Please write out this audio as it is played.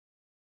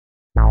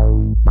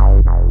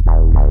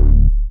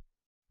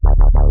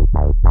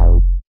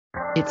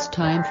It's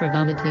time for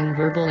Vomiting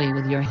Verbally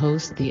with your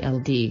host, the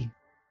LD.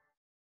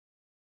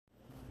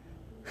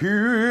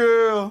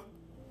 Yeah,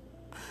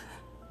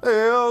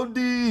 LD.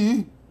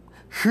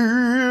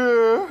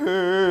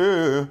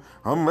 Yeah,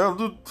 I'm about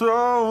to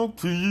talk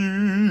to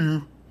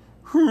you.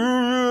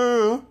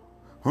 Yeah,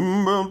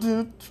 I'm about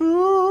to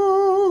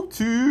talk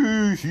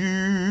to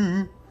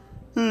you.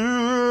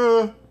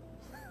 Yeah.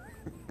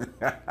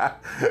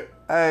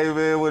 Hey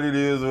man, what it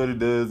is, what it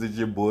does, it's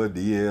your boy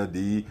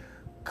DLD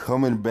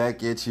coming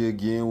back at you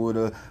again with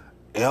a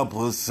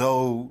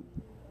episode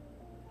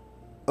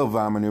of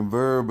Vomiting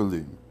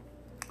Verbally.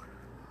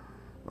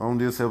 On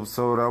this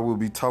episode, I will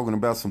be talking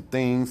about some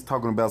things,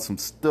 talking about some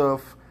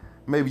stuff.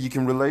 Maybe you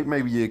can relate,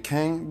 maybe you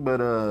can't,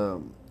 but I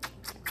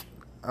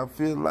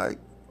feel like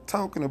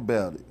talking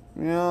about it.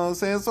 You know what I'm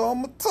saying? So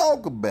I'm gonna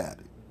talk about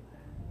it.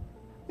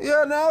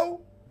 You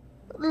know?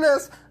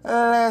 Let's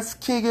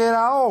kick it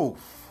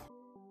off.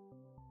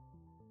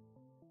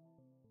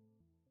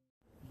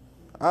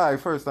 Alright,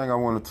 first thing I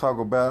want to talk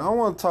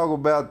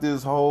about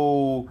this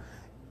whole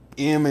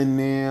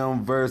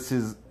Eminem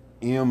versus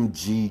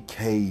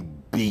MGK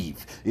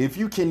beef, if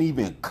you can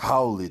even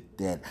call it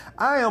that.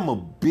 I am a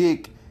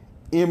big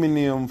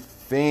Eminem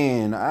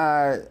fan.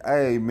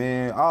 Hey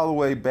man, all the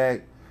way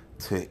back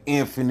to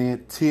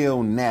Infinite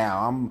till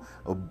now, I'm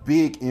a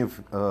big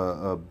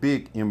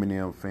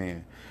Eminem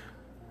fan.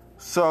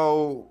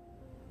 So,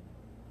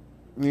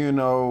 you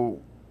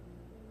know,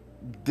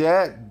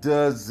 that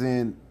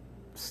doesn't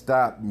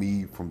stop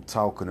me from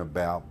talking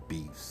about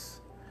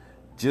beefs.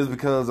 Just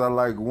because I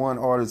like one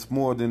artist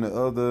more than the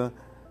other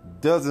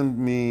doesn't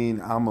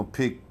mean I'm going to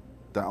pick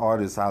the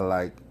artist I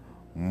like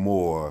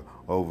more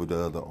over the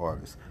other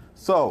artists.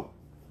 So,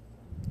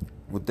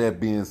 with that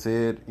being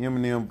said,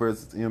 Eminem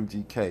versus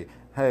MGK.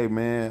 Hey,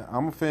 man,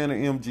 I'm a fan of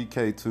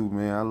MGK too,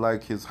 man. I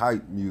like his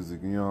hype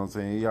music, you know what I'm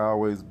saying? He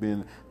always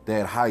been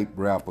that hype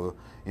rapper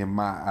in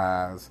my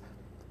eyes.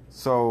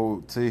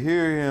 So, to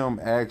hear him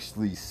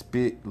actually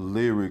spit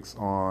lyrics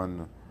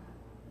on,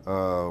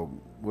 what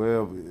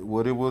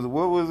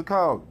was it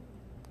called?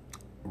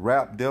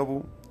 Rap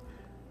Devil.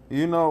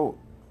 You know,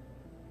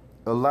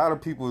 a lot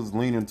of people is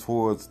leaning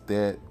towards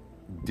that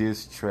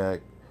diss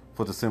track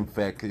for the simple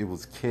fact that it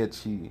was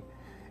catchy,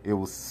 it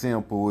was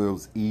simple, it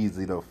was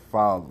easy to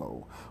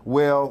follow.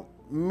 Well,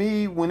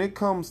 me, when it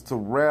comes to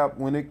rap,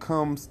 when it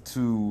comes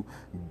to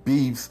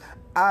beefs,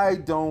 I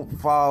don't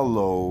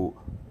follow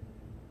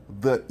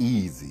the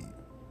easy.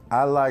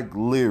 I like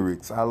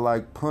lyrics, I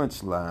like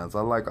punchlines, I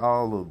like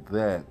all of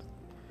that.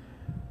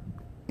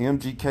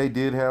 MGK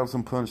did have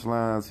some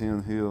punchlines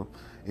in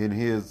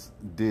his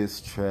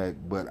diss track,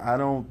 but I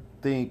don't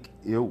think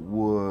it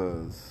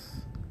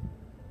was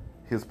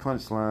his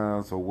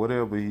punchlines or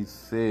whatever he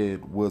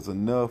said was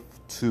enough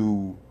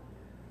to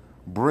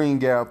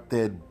bring out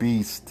that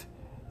beast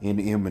in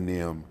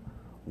Eminem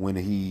when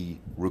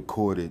he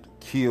recorded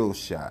Kill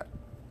Shot.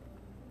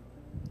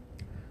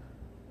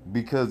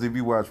 Because if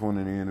you watch one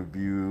of the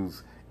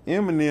interviews,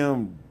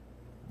 Eminem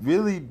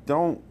really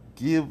don't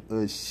give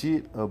a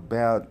shit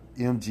about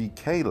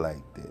MGK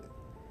like that.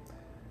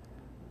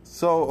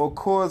 So, of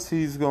course,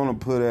 he's going to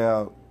put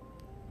out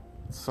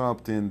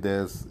something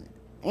that's,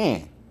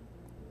 you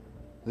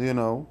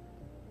know,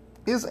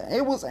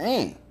 it was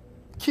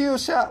Kill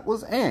Shot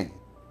was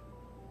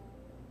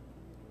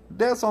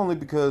That's only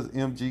because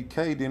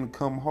MGK didn't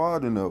come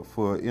hard enough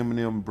for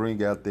Eminem to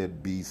bring out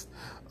that beast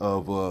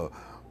of a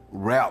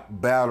rap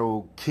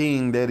battle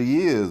king that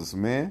he is,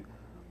 man.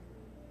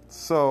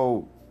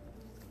 So,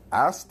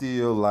 I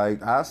still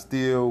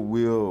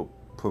will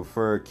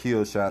prefer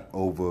Kill Shot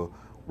over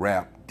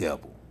Rap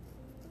Devil.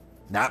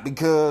 Not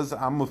because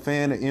I'm a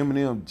fan of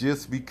Eminem,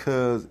 just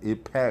because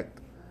it packed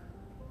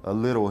a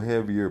little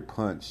heavier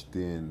punch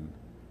than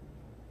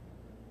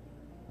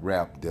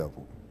Rap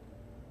Devil.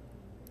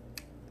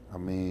 I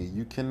mean,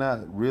 you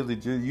can't really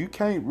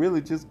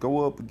just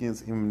go up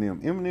against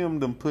Eminem. Eminem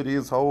done put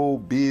his whole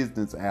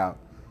business out.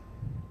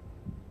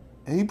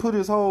 He put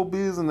his whole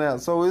business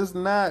out, so it's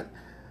not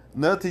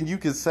nothing you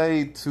can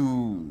say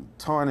to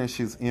tarnish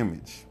his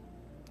image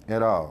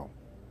at all.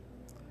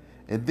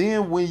 And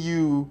then when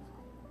you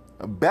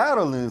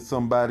battling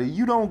somebody,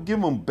 you don't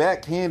give them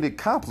backhanded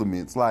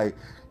compliments like,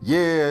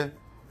 yeah,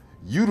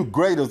 you the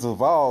greatest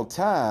of all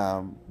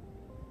time,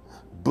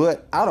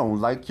 but I don't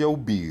like your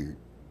beard.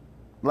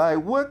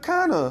 Like, what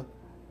kind of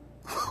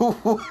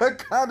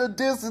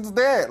diss is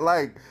that?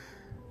 Like,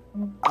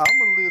 I'm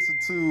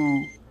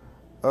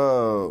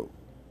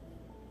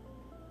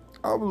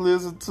gonna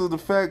listen to the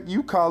fact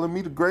you calling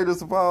me the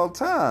greatest of all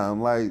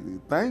time. Like,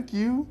 thank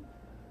you.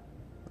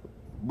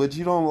 But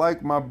you don't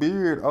like my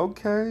beard.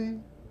 Okay.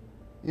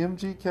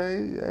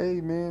 MGK,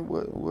 hey man,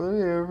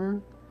 whatever.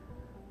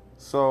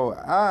 So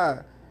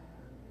I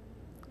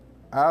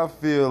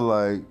feel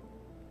like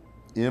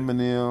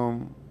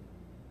Eminem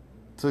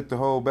took the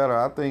whole battle.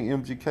 I think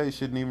MGK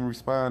shouldn't even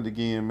respond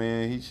again,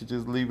 man. He should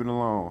just leave it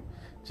alone.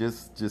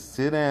 Just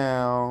sit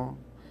down,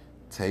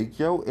 take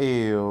your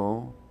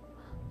L.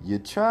 You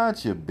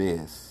tried your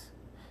best.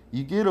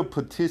 You get a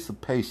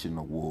participation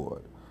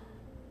award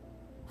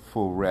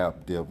for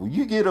Rap Devil.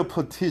 You get a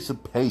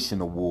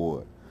participation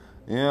award.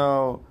 You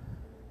know,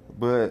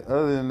 but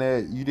other than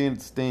that, you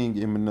didn't sting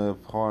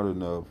Eminem hard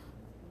enough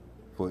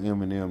for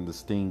Eminem to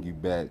sting you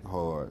back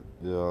hard.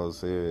 You know what I'm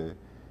saying?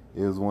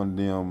 It was one of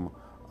them,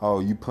 oh,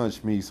 you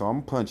punched me, so I'm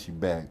going to punch you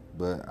back.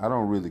 But I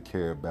don't really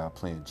care about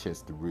playing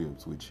chest to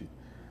ribs with you.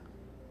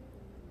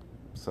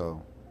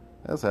 So,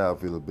 that's how I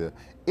feel about it.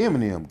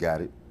 Eminem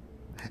got it.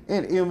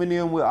 And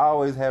Eminem will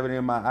always have it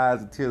in my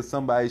eyes until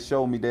somebody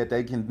show me that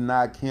they can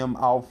knock him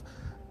off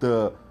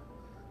the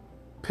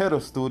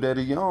pedestal that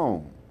he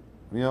on.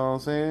 You know what I'm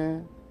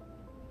saying?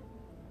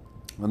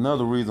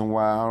 Another reason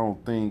why I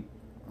don't think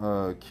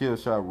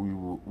Killshot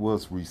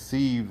was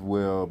received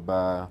well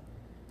by,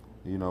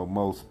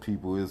 most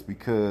people is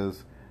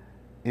because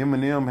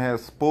Eminem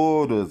has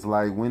spoiled us.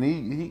 Like when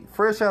he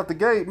fresh out the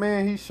gate,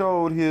 man, he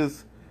showed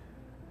his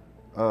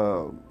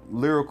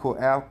lyrical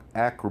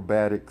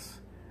acrobatics,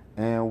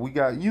 and we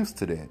got used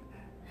to that.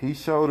 He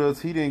showed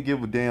us he didn't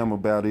give a damn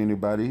about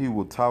anybody. He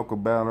would talk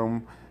about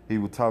them. He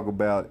would talk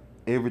about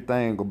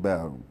everything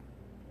about them.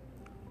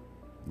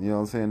 You know what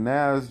I'm saying?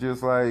 Now it's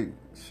just like,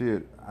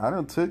 shit, I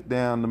done took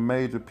down the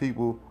major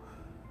people.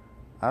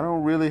 I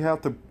don't really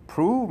have to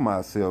prove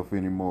myself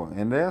anymore.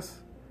 And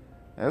that's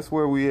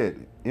where we at.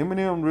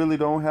 Eminem really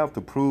don't have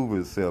to prove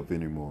himself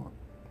anymore.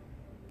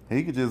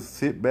 He could just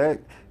sit back.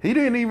 He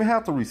didn't even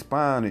have to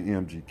respond to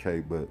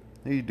MGK, but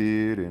he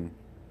did, and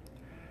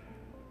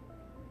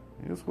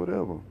it's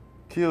whatever.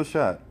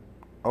 Killshot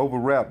over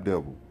Rap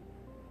Devil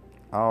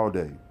all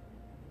day,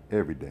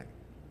 every day.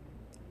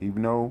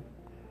 Even though,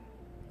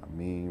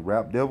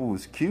 Rap Devil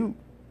was cute.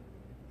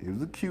 It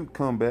was a cute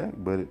comeback,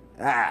 but it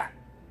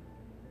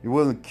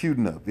wasn't cute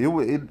enough. It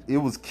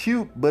was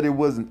cute, but it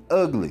wasn't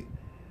ugly.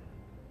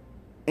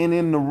 And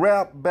in the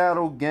rap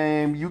battle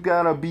game, you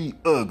gotta be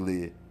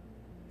ugly.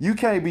 You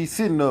can't be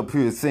sitting up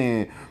here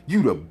saying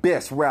you the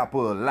best rapper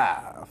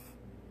alive,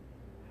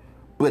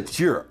 but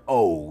you're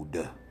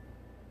old.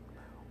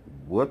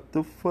 What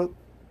the fuck?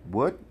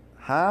 What?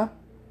 Huh?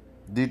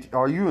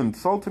 Are you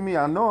insulting me?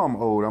 I know I'm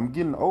old. I'm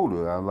getting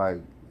older. I'm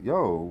like,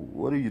 yo,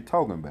 what are you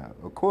talking about?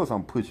 Of course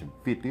I'm pushing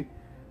 50,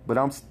 but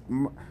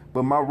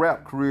my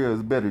rap career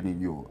is better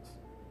than yours.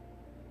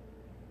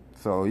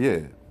 So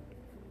yeah,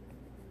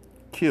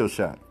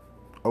 Killshot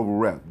over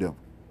Rap Devil.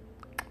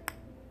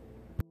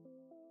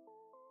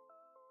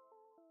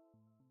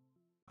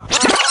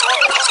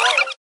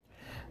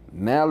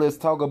 Now let's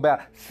talk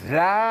about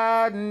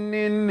sliding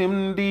in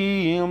them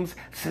DMs,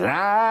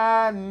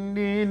 sliding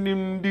in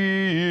them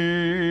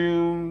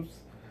DMs.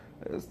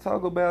 Let's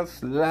talk about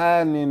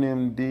sliding in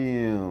them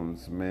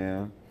DMs,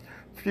 man.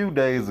 A few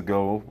days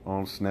ago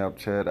on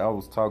Snapchat, I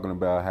was talking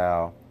about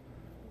how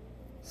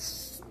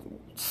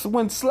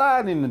when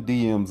sliding in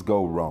the DMs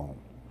go wrong.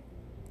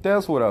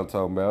 That's what I'm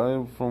talking about.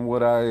 And from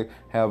what I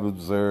have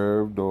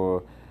observed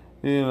or,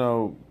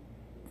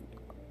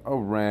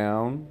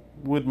 around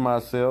with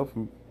myself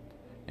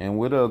and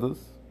with others,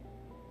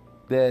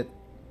 that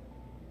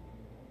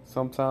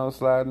sometimes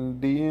sliding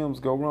the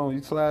DMs go wrong.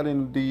 You slide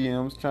in the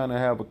DMs trying to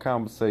have a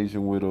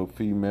conversation with a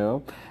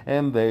female,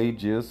 and they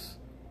just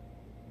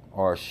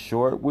are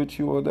short with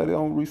you or they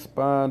don't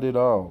respond at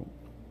all.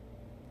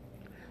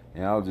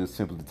 And I was just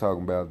simply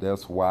talking about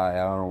that's why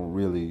I don't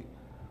really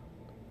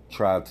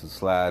try to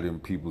slide in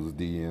people's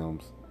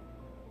DMs.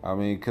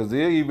 Because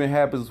it even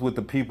happens with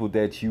the people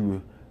that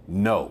you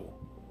know.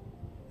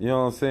 You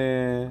know what I'm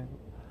saying?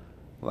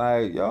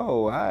 Like,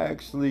 yo, I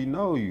actually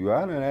know you.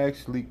 I done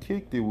actually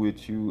kicked it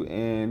with you,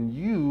 and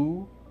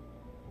you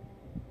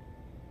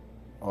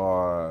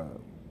are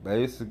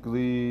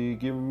basically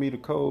giving me the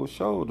cold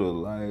shoulder.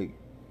 Like,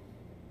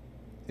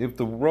 if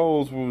the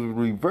roles was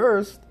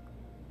reversed,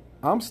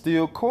 I'm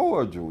still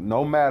cordial.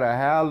 No matter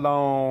how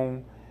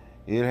long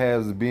it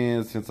has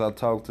been since I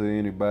talked to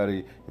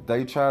anybody, if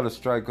they try to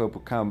strike up a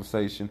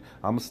conversation,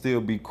 I'm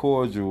still be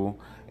cordial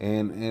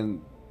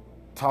and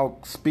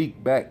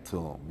speak back to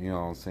them, you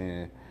know what I'm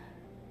saying?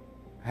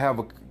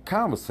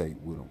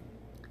 Conversate with them,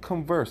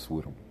 converse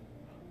with them,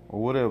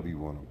 or whatever you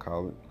want to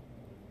call it.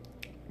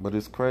 But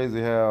it's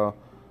crazy how,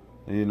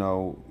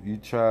 you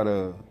try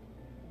to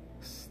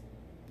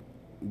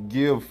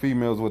give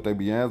females what they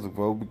be answering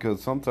for,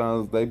 because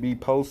sometimes they be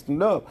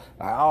posting up,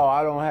 like, oh,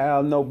 I don't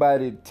have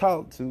nobody to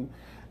talk to.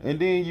 And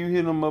then you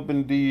hit them up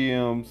in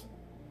DMs,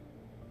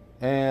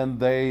 and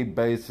they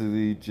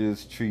basically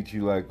just treat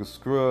you like a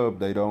scrub.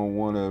 They don't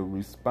want to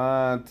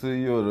respond to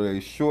you, or they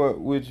short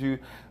with you.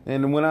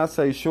 And when I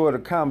say short, a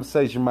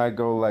conversation might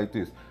go like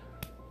this.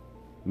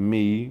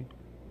 Me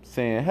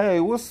saying, hey,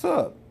 what's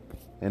up?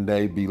 And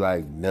they be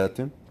like,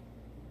 nothing.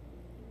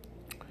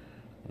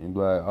 And be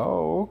like,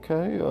 oh,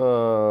 okay,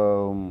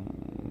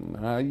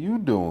 how you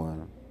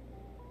doing?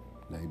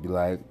 They be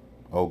like,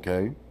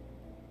 okay.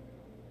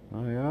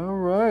 Like, all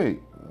right.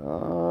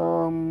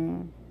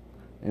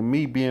 And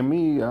me being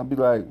me, I'll be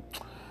like,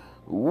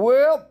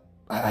 well,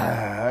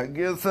 I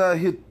guess I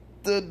hit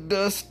the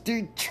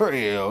dusty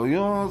trail. You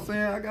know what I'm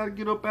saying? I got to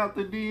get up out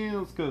the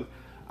DMs because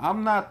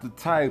I'm not the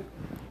type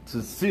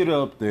to sit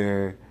up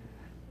there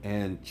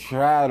and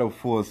try to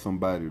force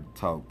somebody to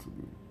talk to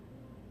me.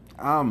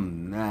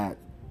 I'm not.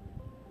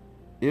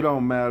 It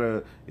don't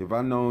matter if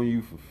I known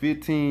you for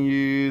 15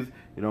 years.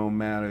 It don't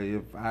matter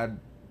if I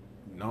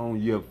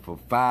known you for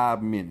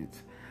 5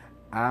 minutes.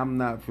 I'm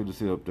not fit to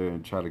sit up there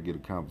and try to get a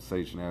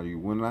conversation out of you.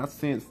 When I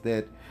sense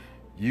that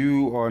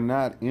you are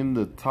not in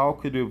the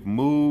talkative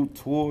mood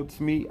towards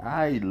me,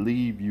 I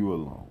leave you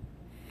alone.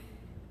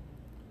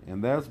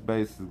 And that's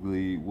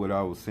basically what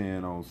I was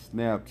saying on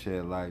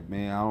Snapchat. Like,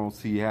 man, I don't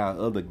see how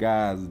other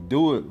guys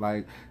do it.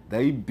 Like,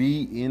 they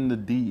be in the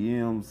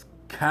DMs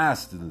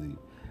constantly,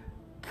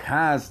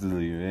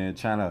 man,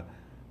 trying to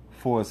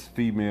force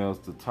females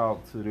to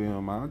talk to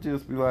them. I'll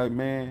just be like,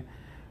 man,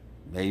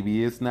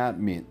 maybe it's not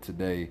meant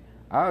today.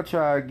 I'll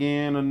try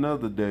again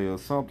another day or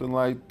something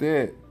like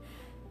that.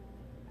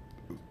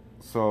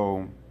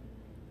 So,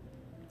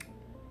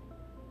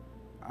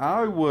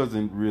 I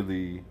wasn't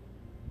really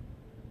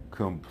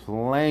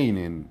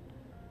complaining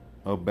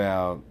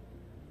about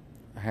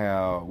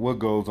what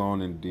goes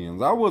on in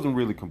DMs. I wasn't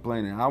really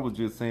complaining. I was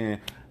just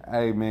saying,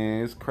 hey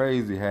man, it's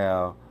crazy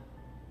how,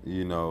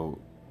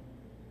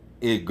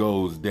 it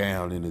goes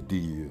down in the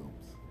DMs.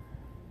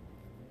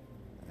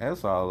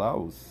 That's all I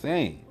was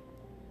saying.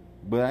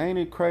 But ain't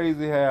it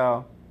crazy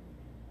how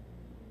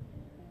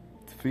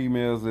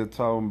females are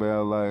talking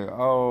about like,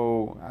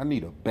 oh, I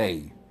need a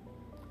bae.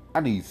 I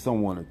need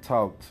someone to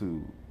talk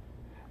to.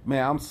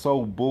 Man, I'm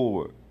so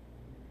bored.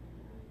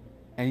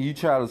 And you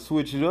try to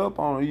switch it up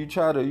on, you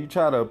try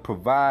to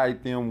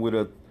provide them with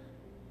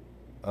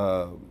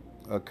a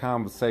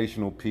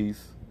conversational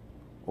piece,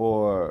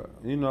 or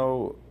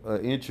an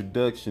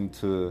introduction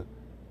to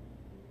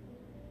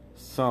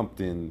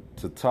something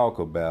to talk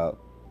about,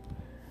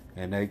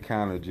 and they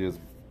kind of just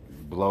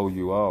blow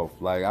you off.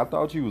 Like, I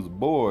thought you was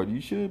bored.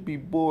 You should be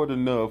bored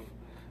enough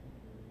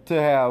to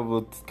have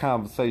a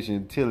conversation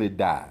until it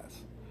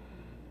dies.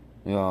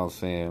 You know what I'm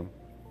saying?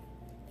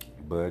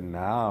 But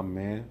nah,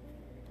 man.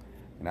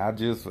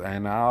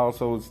 And I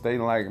also was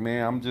stating like,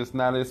 man, I'm just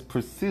not as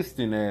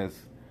persistent as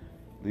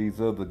these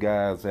other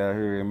guys out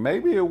here. And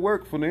maybe it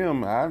worked for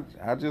them. I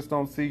just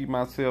don't see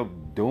myself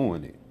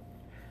doing it.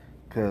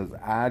 Because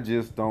I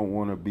just don't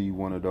want to be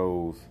one of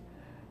those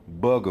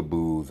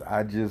bugaboos.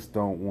 I just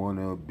don't want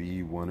to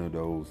be one of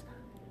those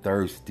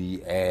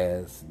thirsty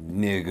ass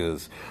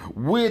niggas.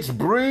 Which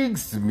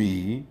brings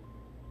me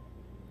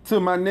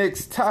to my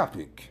next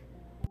topic.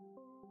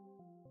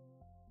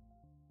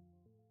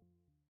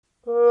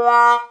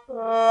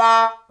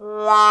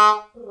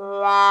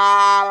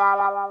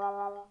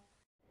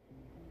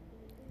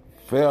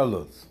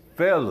 Fellas,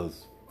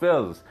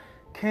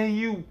 can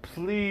you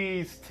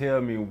please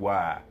tell me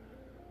why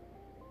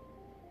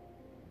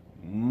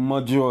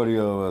majority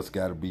of us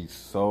gotta be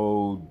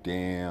so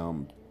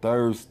damn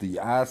thirsty?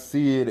 I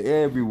see it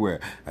everywhere.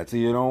 I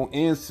see it on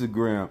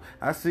Instagram.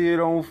 I see it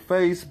on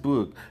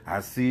Facebook.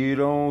 I see it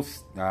on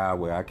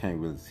I can't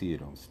really see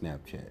it on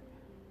Snapchat.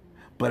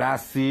 But I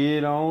see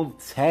it on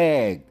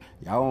Tag.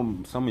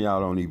 Some of y'all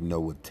don't even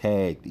know what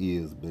Tag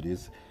is, but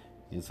it's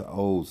an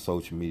old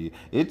social media.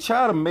 It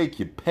try to make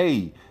you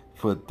pay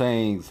for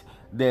things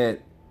that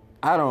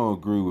I don't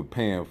agree with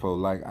paying for.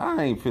 Like,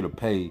 I ain't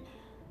finna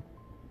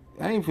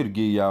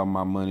give y'all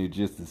my money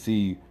just to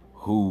see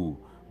who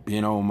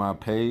been on my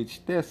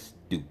page. That's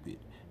stupid.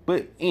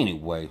 But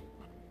anyway,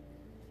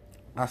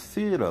 I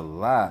see it a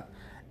lot,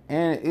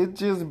 and it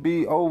just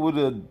be over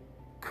the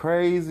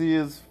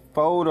craziest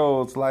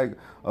photos. Like,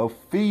 a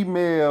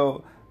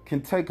female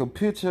can take a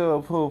picture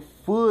of her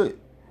foot,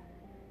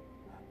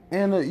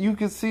 and you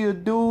can see a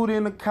dude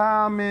in the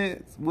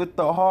comments with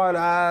the hard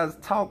eyes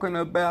talking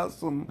about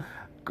some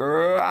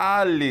girl,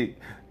 I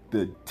licked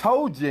the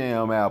toe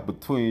jam out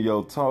between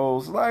your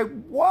toes. Like,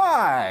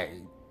 why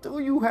do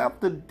you have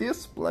to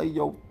display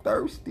your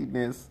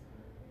thirstiness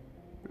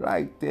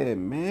like that,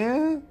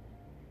 man?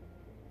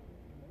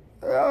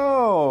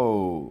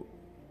 Yo,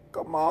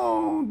 come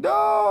on,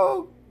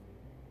 dog.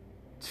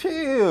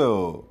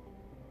 Chill.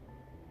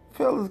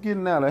 Fellas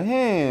getting out of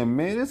hand,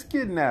 man. It's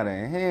getting out of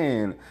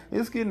hand.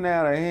 It's getting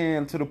out of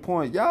hand to the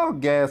point y'all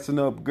gassing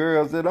up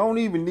girls that don't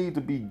even need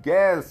to be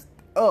gassed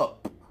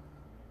up.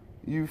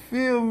 You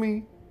feel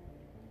me?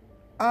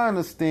 I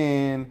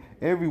understand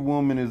every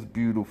woman is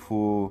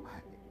beautiful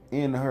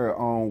in her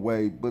own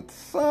way, but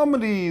some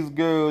of these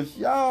girls,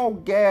 y'all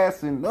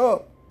gassing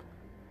up.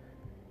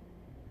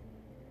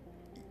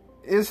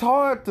 It's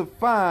hard to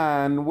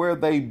find where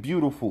they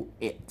beautiful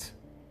at.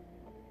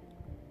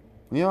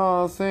 You know what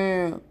I'm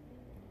saying?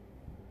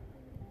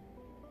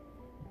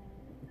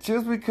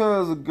 Just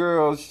because a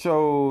girl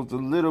shows a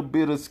little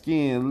bit of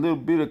skin, a little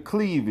bit of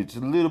cleavage,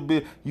 a little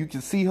bit, you can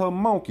see her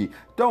monkey,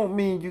 don't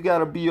mean you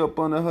gotta be up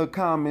under her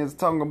comments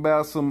talking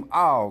about some,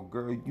 oh,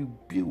 girl, you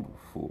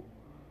beautiful.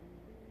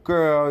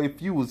 Girl,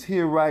 if you was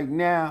here right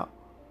now,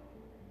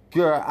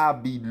 girl,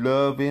 I'd be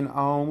loving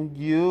on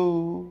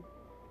you.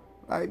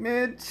 Like,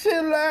 man,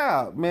 chill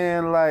out,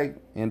 man. Like,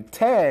 and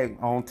Tag,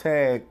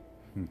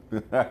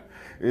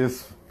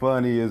 it's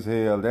funny as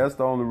hell. That's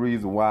the only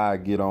reason why I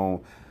get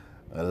on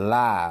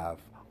live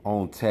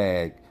on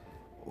Tag,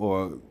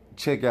 or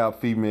check out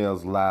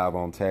Females Live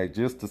on Tag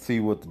just to see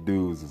what the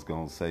dudes is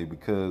gonna say,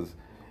 because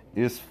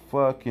it's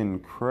fucking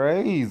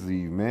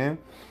crazy, man.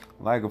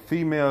 Like, a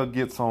female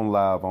gets on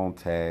live on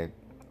Tag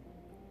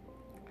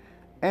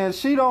and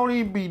she don't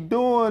even be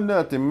doing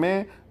nothing,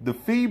 man. The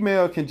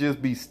female can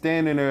just be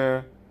standing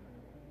there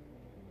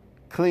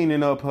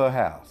cleaning up her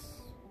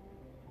house.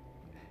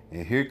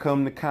 And here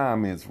come the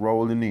comments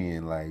rolling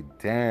in like,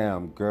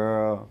 damn,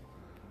 girl,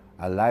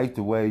 I like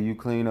the way you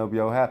clean up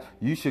your house.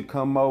 You should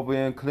come over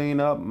and clean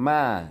up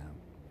mine.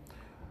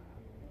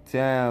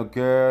 Damn,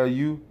 girl,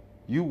 you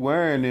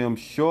wearing them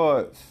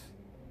shorts.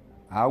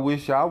 I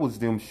wish I was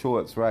them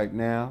shorts right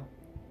now.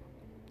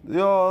 You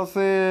know what I'm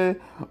saying?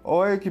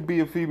 Or it could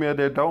be a female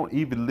that don't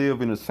even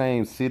live in the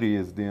same city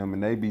as them,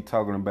 and they be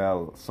talking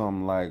about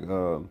something like,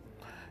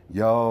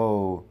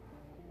 yo,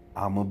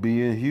 I'm gonna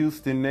be in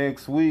Houston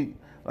next week.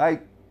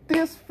 Like,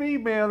 this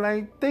female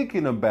ain't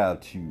thinking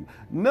about you.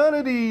 None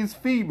of these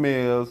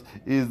females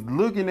is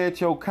looking at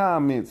your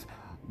comments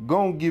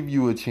gonna give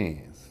you a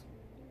chance.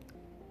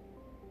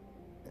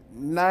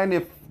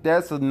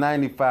 That's a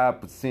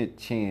 95%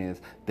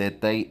 chance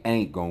that they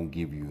ain't gonna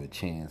give you a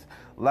chance.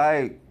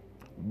 Like,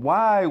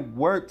 why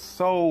work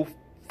so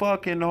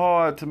fucking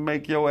hard to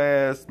make your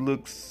ass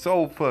look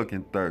so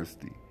fucking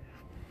thirsty?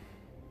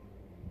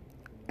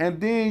 And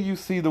then you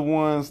see the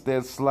ones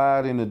that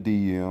slide in the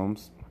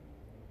DMs,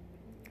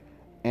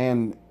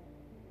 and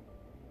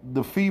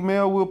the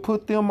female will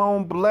put them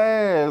on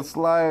blast.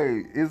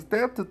 Like, is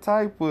that the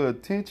type of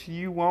attention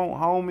you want,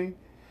 homie?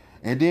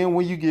 And then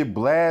when you get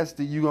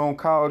blasted, you gonna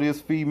call this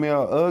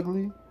female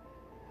ugly?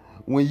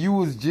 When you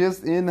was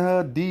just in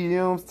her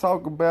DMs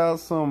talking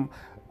about some,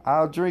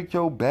 I'll drink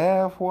your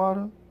bath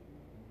water?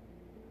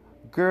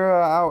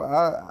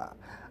 Girl,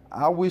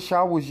 I wish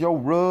I was your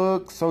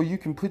rug so you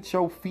can put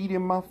your feet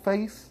in my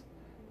face.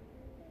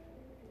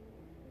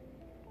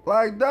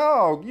 Like,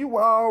 dog, you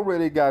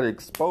already got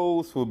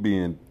exposed for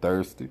being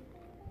thirsty.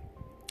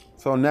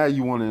 So now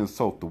you want to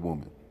insult the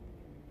woman.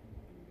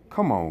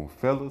 Come on,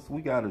 fellas.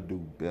 We got to do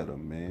better,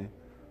 man.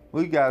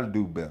 We got to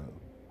do better.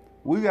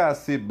 We got to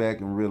sit back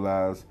and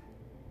realize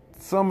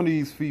some of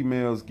these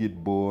females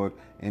get bored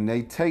and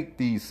they take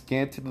these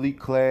scantily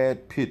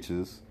clad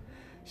pictures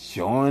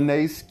showing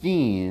their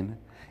skin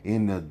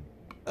in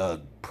a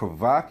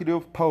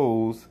provocative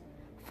pose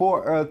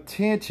for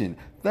attention.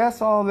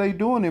 That's all they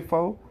doing it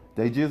for.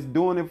 They just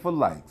doing it for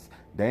likes.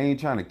 They ain't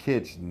trying to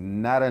catch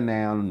not a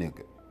damn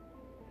nigga.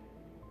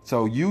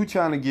 So you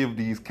trying to give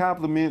these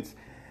compliments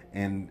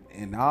and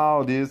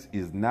all this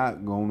is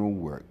not gonna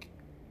work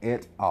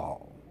at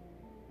all.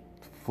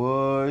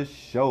 For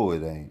sure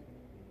it ain't.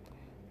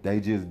 They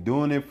just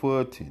doing it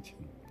for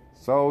attention.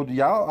 So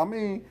y'all, I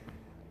mean,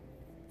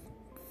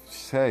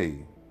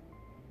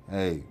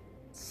 hey,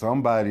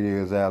 somebody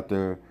is out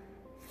there,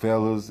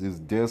 fellas, is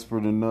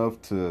desperate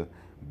enough to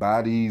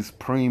buy these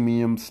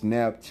premium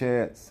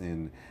Snapchats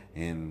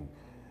and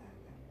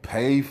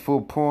pay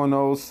for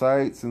porno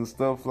sites and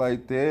stuff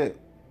like that.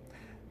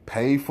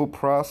 Pay for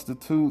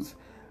prostitutes.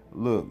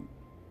 Look,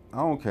 I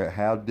don't care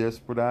how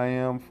desperate I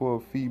am for a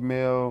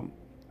female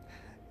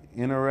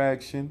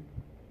interaction.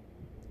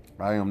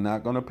 I am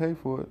not going to pay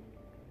for it.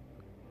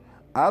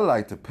 I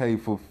like to pay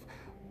for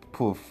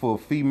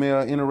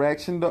female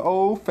interaction the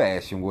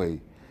old-fashioned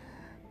way.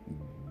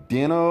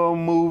 Dinner or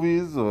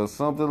movies or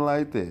something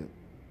like that.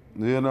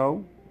 You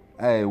know?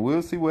 Hey,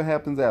 we'll see what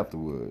happens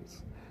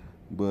afterwards.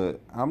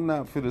 But I'm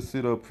not finna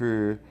sit up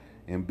here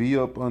and be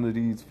up under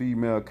these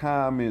female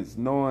comments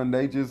knowing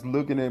they just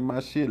looking at my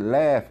shit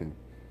laughing.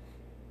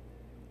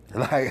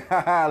 Like,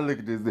 haha, look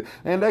at this.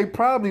 And they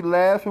probably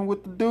laughing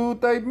with the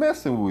dude they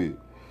messing with.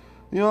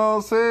 You know what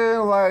I'm saying?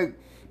 Like,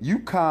 you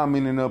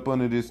commenting up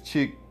under this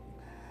chick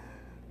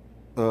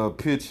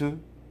picture,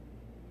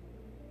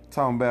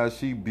 talking about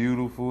she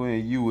beautiful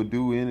and you would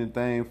do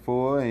anything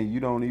for her, and you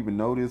don't even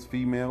know this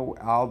female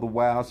all the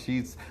while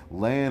she's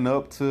laying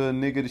up to a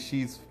nigga that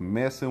she's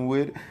messing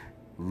with,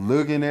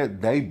 looking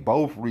at, they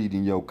both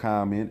reading your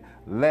comment,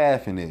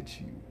 laughing at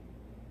you.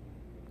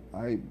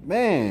 Like,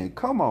 man,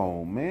 come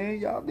on, man.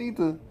 Y'all need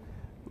to,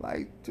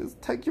 like,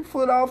 just take your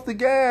foot off the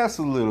gas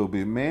a little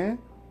bit, man.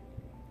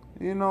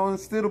 You know,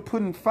 instead of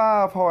putting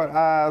 5 heart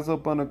eyes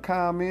up on a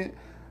comment,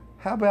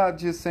 how about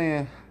just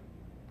saying,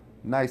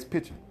 nice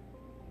picture,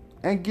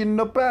 and getting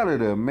up out of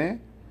there, man.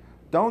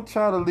 Don't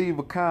try to leave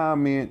a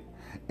comment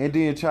and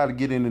then try to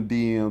get in the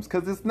DMs,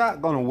 because it's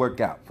not going to work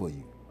out for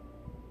you.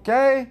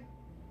 Okay?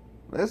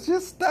 Let's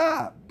just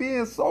stop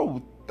being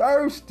so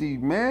thirsty,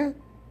 man.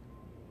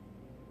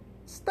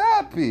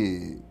 Stop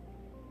it.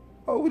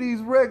 Over these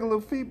regular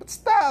people.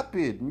 Stop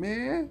it,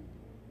 man.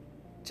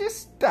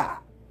 Just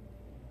stop.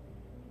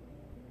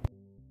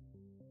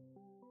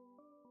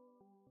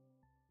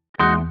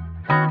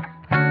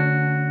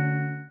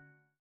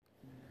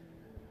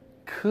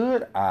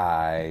 Could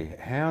I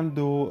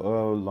handle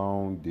a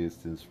long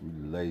distance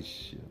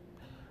relationship?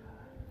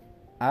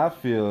 I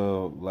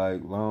feel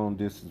like long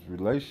distance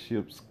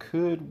relationships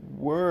could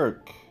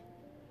work.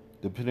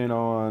 depending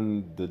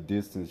on the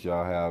distance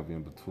y'all have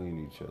in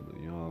between each other.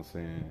 You know what I'm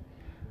saying?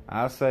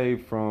 I say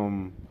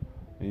from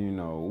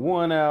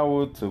 1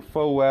 hour to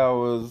 4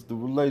 hours, the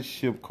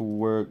relationship could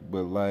work,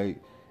 but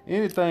like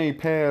anything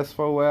past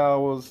 4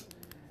 hours,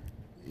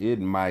 it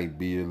might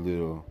be a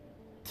little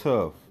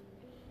tough.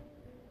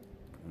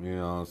 You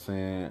know what I'm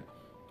saying?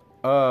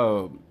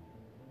 Uh,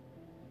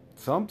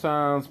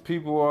 Sometimes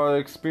people are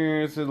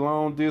experiencing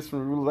long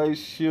distance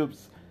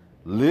relationships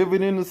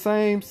living in the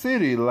same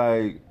city.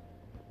 Like,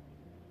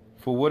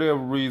 for whatever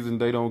reason,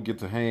 they don't get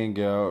to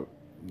hang out,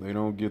 they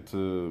don't get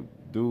to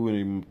do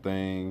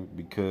anything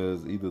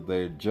because either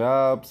their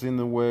job's in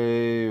the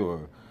way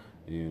or,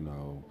 you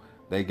know,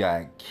 they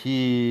got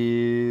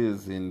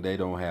kids and they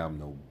don't have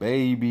no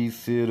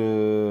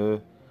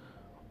babysitter,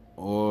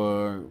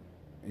 or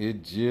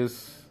it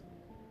just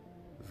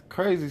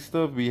crazy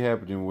stuff be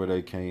happening where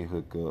they can't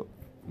hook up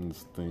and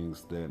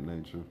things that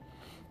nature.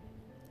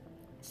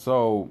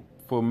 So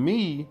for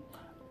me,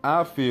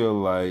 I feel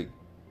like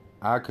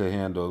I could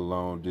handle a, a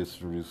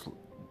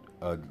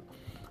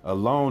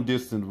long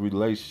distance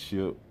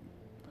relationship.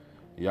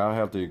 Y'all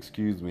have to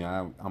excuse me.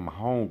 I'm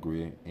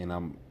hungry,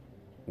 and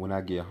when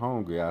I get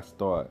hungry, I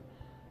start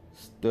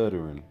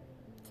stuttering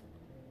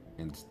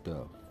and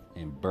stuff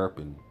and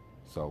burping.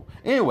 So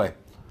anyway,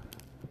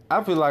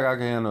 I feel like I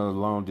can handle a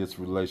long distance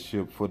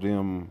relationship for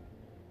them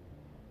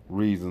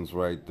reasons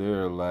right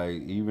there.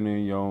 Like, even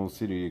in your own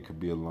city, it could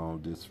be a long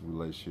distance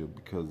relationship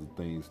because of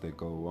things that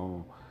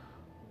go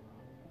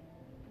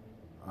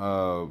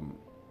on.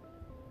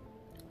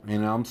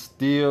 And I'm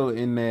still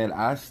in that.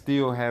 I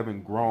still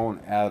haven't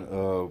grown out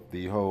of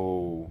the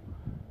whole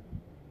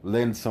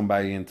letting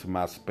somebody into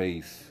my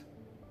space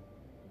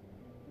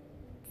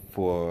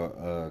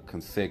for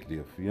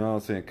consecutive. You know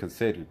what I'm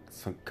saying?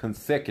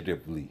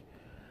 Consecutively.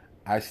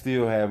 I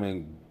still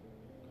haven't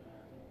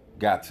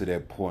got to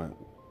that point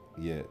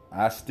yet.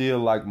 I still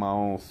like my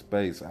own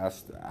space.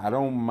 I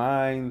don't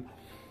mind.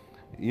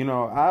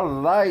 I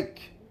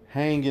like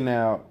hanging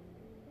out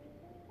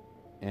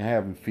and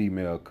having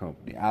female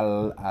company. I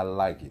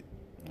like it.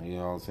 You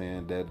know what I'm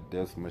saying?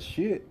 That's my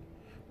shit.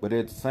 But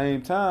at the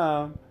same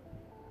time,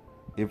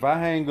 if I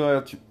hang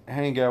out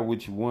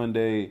with you one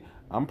day,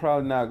 I'm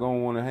probably not gonna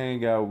want to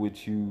hang out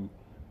with you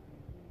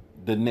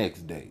the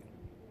next day.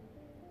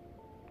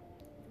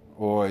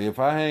 Or if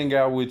I hang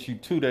out with you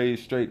 2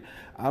 days straight,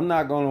 I'm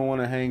not gonna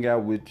want to hang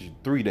out with you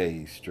 3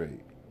 days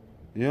straight.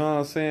 You know what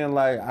I'm saying?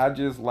 Like, I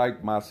just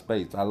like my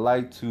space. I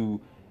like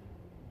to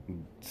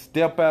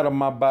step out of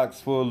my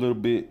box for a little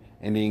bit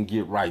and then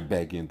get right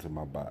back into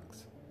my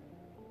box.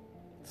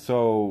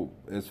 So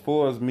as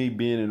far as me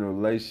being in a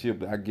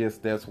relationship, I guess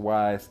that's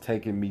why it's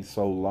taking me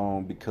so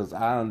long, because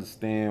I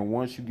understand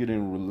once you get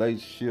in a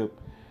relationship,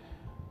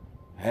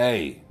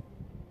 hey,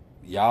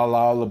 y'all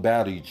all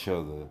about each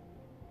other.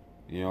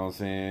 You know what I'm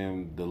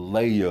saying? The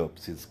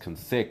layups is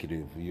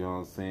consecutive. You know what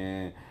I'm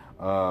saying?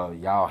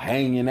 Y'all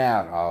hanging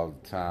out all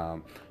the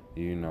time.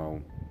 You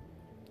know.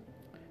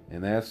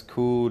 And that's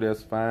cool.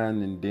 That's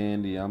fine and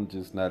dandy. I'm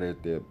just not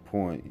at that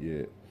point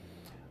yet.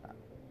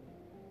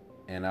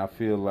 And I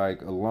feel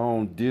like a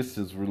long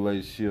distance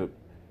relationship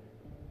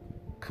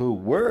could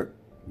work,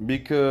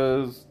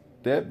 because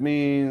that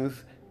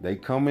means they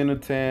come into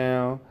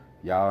town,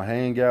 y'all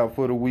hang out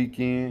for the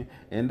weekend,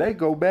 and they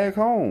go back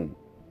home.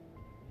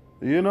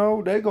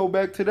 They go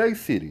back to their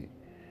city.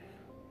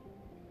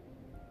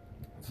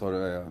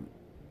 So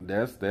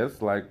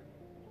that's like,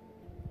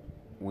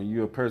 when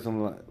you're a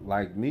person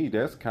like me,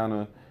 that's kind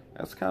of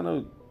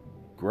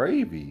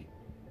gravy,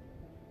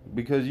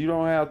 because you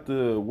don't have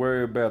to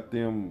worry about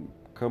them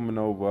coming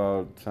over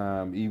all the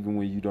time, even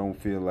when you don't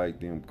feel like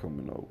them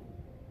coming over.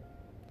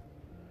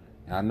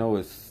 I know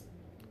it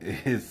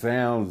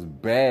sounds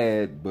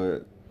bad,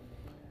 but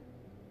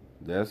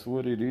that's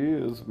what it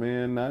is,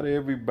 man. Not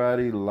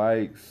everybody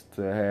likes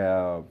to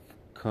have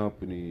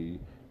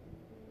company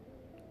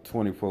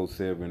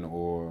 24/7,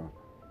 or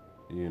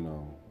you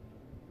know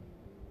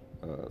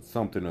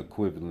something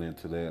equivalent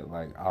to that,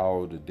 like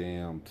all the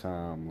damn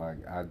time.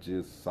 Like, I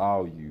just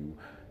saw you,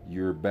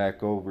 you're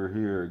back over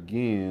here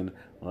again.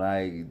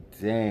 Like,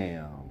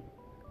 damn,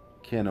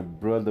 can a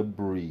brother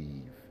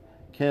breathe?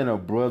 Can a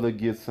brother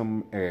get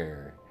some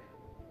air?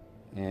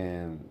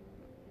 And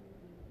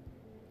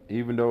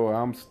even though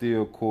I'm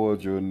still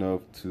cordial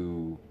enough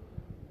to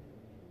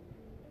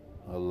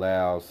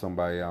allow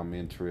somebody I'm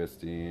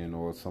interested in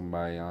or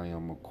somebody I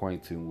am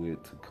acquainted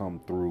with to come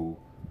through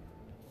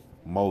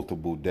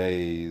multiple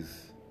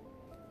days,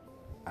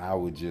 I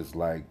would just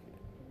like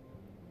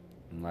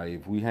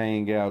if we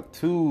hang out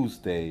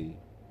Tuesday,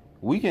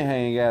 we can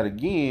hang out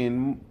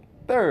again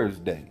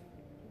Thursday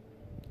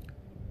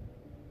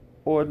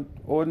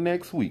or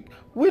next week,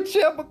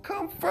 whichever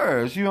come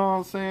first. You know what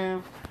I'm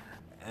saying?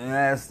 And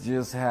that's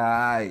just how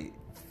I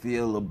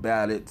feel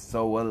about it.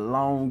 So a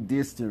long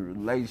distance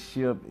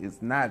relationship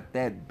is not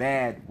that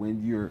bad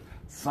when you're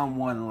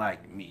someone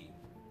like me.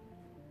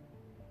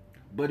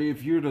 But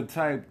if you're the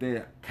type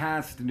that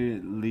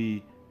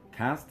constantly,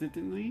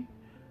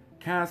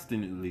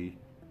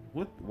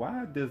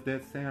 why does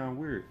that sound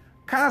weird?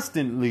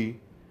 constantly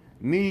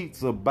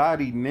needs a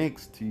body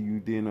next to you,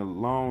 then a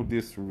long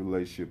distance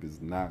relationship is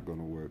not going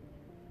to work.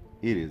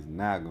 It is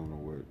not going to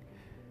work.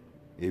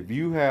 If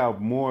you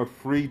have more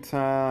free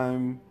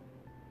time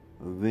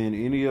than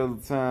any other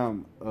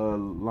time,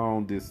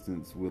 long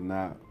distance will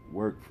not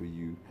work for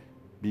you,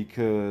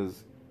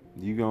 because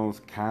you're going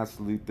to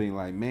constantly think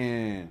like,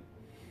 man,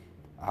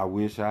 I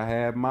wish I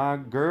had my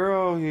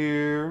girl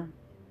here.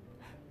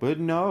 But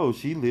no,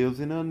 she lives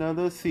in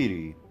another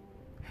city.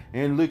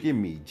 And look at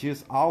me,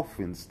 just off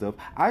and stuff.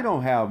 I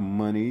don't have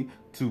money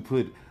to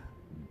put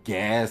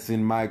gas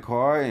in my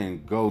car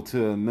and go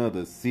to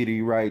another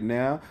city right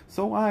now,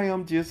 so I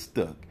am just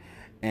stuck.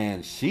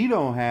 And she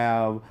don't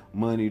have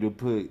money to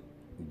put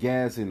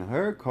gas in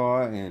her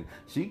car, and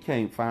she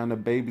can't find a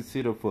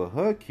babysitter for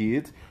her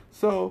kids,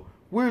 so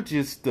we're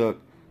just stuck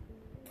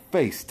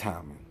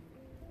FaceTiming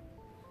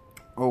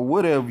or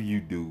whatever you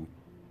do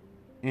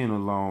in a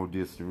long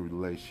distance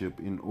relationship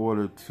in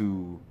order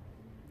to,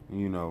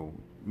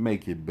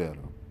 make it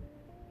better.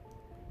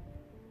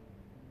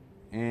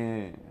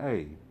 And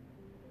hey,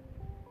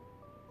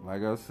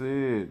 like I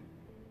said,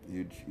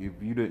 if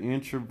you the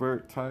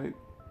introvert type,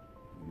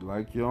 you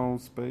like your own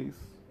space,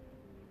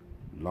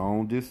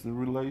 long distance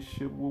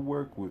relationship will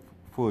work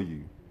for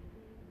you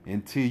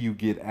until you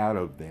get out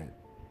of that,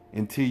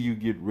 until you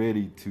get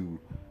ready to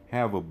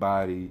have a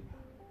body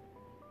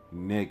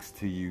next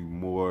to you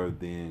more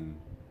than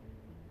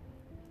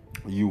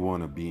you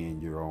want to be in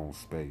your own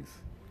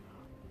space.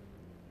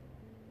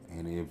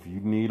 And if you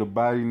need a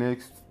body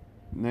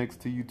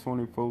next to you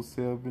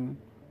 24/7,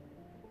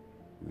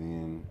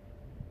 then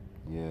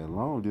yeah,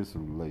 long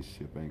distance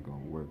relationship ain't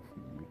gonna work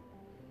for you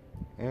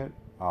at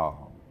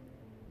all.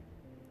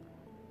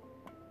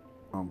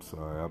 I'm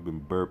sorry, I've been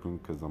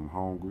burping because I'm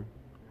hungry,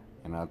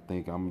 and I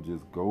think I'm gonna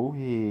just go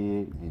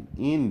ahead and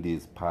end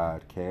this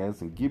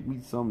podcast and get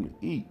me something to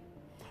eat,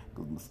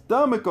 because my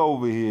stomach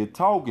over here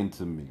talking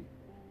to me.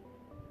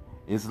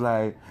 It's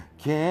like,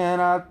 can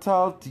I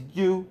talk to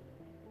you?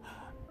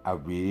 I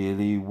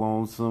really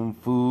want some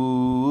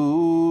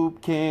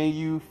food. Can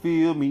you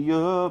fill me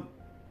up?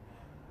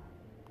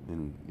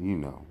 And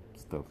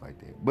stuff like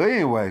that. But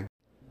anyway,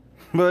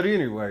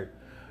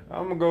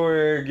 I'm gonna go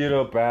ahead and get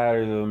up out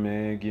of here,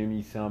 man. Give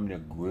me something to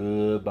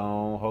grub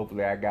on.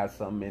 Hopefully I got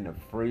something in the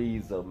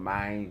freezer,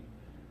 man.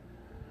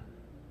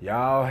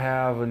 Y'all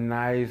have a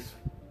nice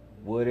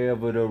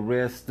whatever the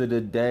rest of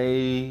the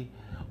day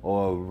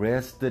or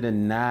rest of the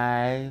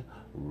night,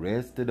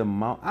 rest of the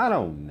month, I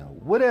don't know.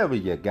 Whatever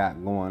you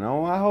got going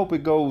on, I hope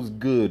it goes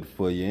good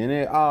for you, and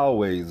it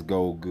always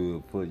go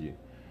good for you.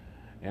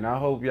 And I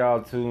hope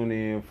y'all tune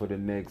in for the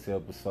next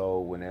episode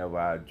whenever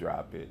I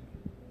drop it.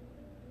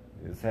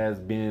 This has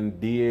been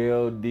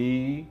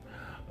DLD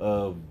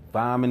of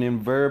Vomiting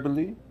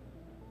Verbally.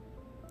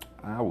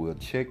 I will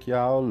check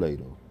y'all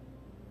later.